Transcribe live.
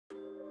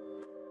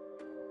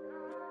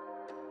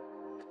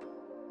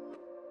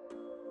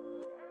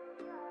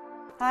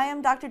Hi,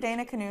 I'm Dr.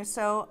 Dana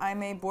Canuso.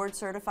 I'm a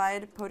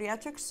board-certified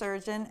podiatric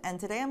surgeon, and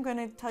today I'm going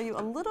to tell you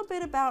a little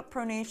bit about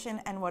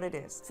pronation and what it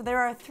is. So there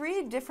are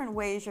 3 different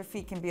ways your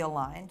feet can be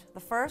aligned.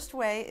 The first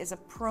way is a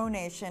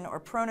pronation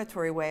or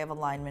pronatory way of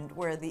alignment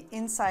where the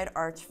inside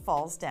arch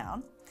falls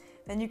down.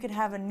 Then you could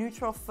have a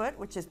neutral foot,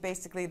 which is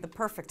basically the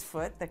perfect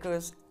foot that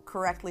goes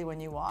correctly when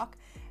you walk.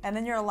 And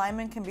then your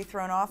alignment can be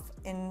thrown off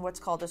in what's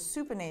called a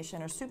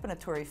supination or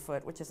supinatory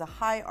foot, which is a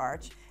high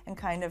arch and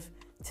kind of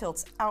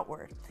tilts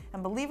outward.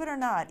 And believe it or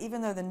not,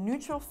 even though the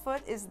neutral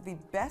foot is the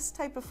best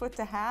type of foot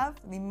to have,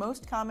 the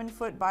most common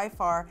foot by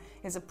far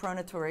is a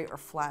pronatory or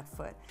flat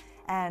foot.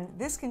 And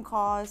this can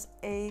cause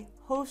a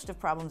host of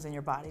problems in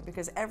your body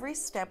because every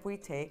step we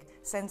take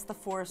sends the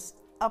force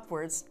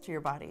upwards to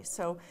your body.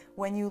 So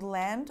when you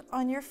land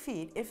on your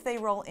feet, if they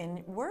roll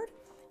inward,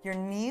 your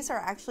knees are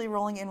actually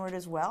rolling inward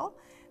as well.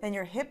 Then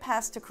your hip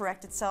has to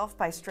correct itself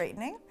by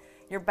straightening.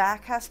 Your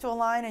back has to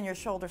align and your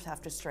shoulders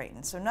have to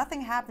straighten. So nothing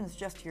happens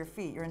just to your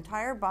feet. Your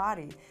entire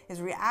body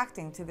is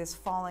reacting to this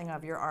falling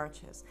of your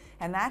arches.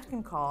 And that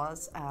can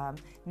cause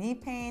knee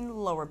pain,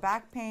 lower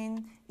back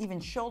pain,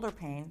 even shoulder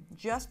pain,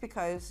 just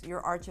because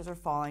your arches are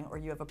falling or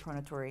you have a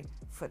pronatory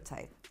foot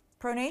type.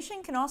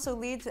 Pronation can also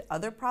lead to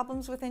other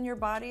problems within your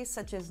body,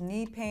 such as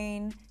knee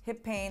pain,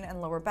 hip pain,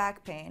 and lower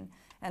back pain.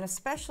 And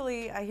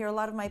especially, I hear a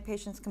lot of my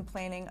patients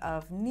complaining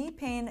of knee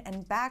pain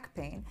and back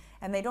pain,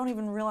 and they don't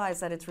even realize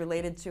that it's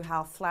related to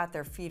how flat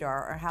their feet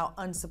are or how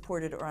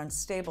unsupported or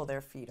unstable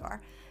their feet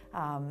are.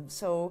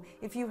 So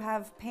if you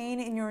have pain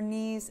in your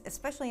knees,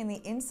 especially in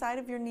the inside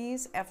of your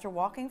knees after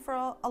walking for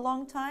a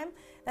long time,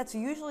 that's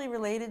usually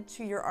related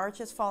to your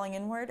arches falling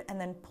inward and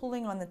then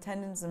pulling on the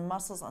tendons and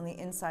muscles on the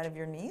inside of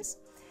your knees.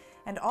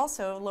 And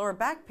also, lower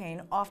back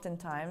pain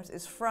oftentimes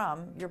is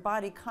from your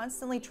body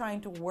constantly trying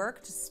to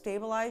work to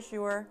stabilize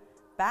your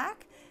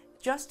back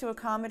just to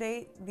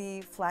accommodate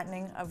the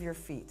flattening of your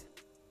feet.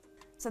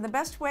 So the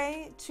best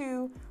way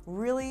to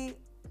really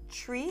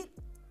treat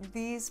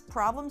these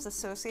problems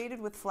associated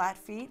with flat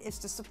feet is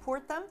to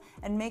support them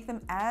and make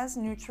them as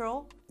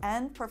neutral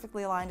and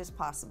perfectly aligned as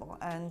possible.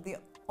 And the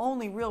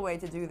only real way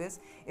to do this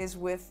is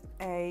with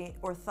an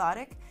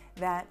orthotic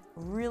that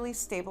really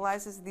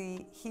stabilizes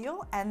the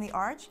heel and the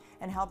arch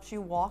and helps you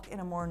walk in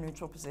a more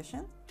neutral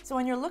position. So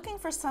when you're looking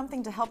for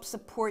something to help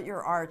support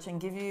your arch and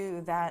give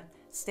you that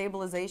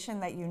stabilization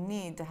that you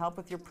need to help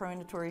with your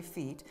pronatory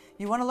feet,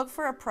 you want to look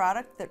for a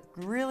product that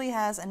really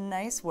has a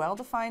nice,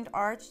 well-defined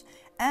arch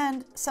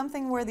and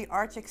something where the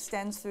arch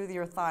extends through the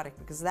orthotic,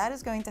 because that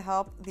is going to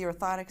help the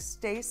orthotic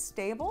stay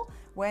stable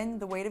when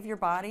the weight of your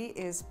body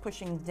is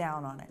pushing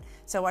down on it.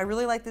 So I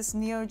really like this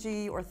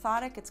Neo-G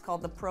orthotic. It's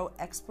called the Pro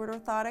Expert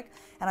orthotic,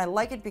 and I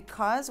like it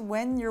because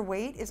when your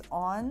weight is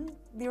on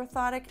the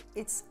orthotic,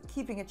 it's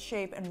keeping its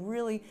shape and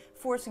really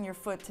forcing your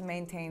foot to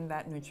maintain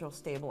that neutral,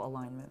 stable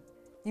alignment.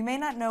 You may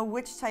not know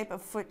which type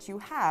of foot you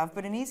have,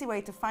 but an easy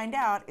way to find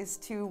out is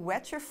to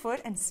wet your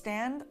foot and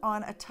stand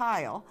on a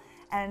tile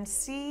and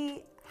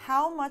see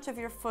how much of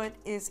your foot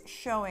is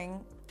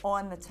showing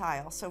on the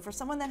tile. So for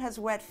someone that has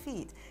wet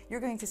feet, you're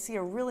going to see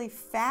a really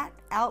fat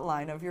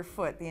outline of your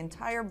foot. The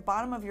entire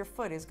bottom of your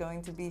foot is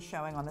going to be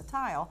showing on the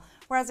tile.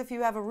 Whereas if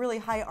you have a really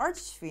high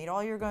arched feet,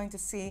 all you're going to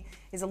see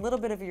is a little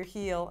bit of your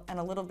heel and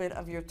a little bit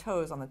of your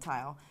toes on the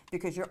tile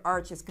because your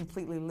arch is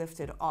completely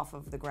lifted off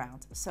of the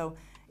ground. So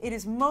it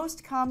is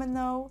most common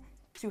though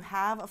to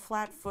have a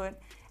flat foot,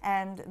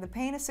 and the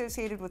pain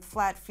associated with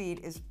flat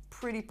feet is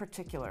pretty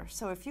particular.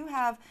 So if you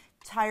have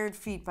tired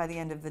feet by the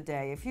end of the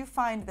day, if you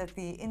find that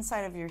the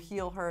inside of your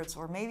heel hurts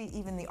or maybe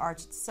even the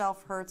arch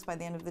itself hurts by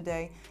the end of the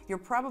day, you're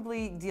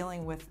probably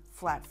dealing with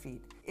flat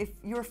feet. If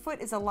your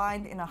foot is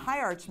aligned in a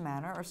high arch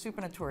manner or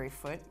supinatory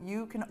foot,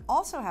 you can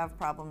also have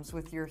problems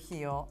with your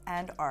heel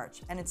and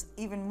arch, and it's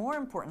even more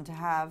important to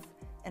have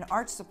an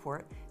arch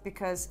support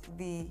because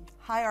the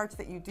high arch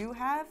that you do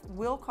have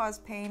will cause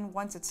pain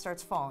once it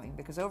starts falling,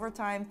 because over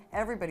time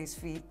everybody's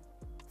feet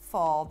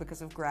fall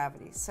because of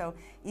gravity. So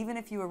even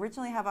if you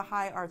originally have a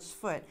high arched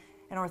foot,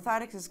 an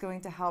orthotic is going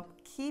to help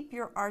keep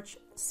your arch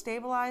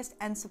stabilized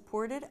and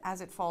supported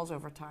as it falls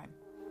over time.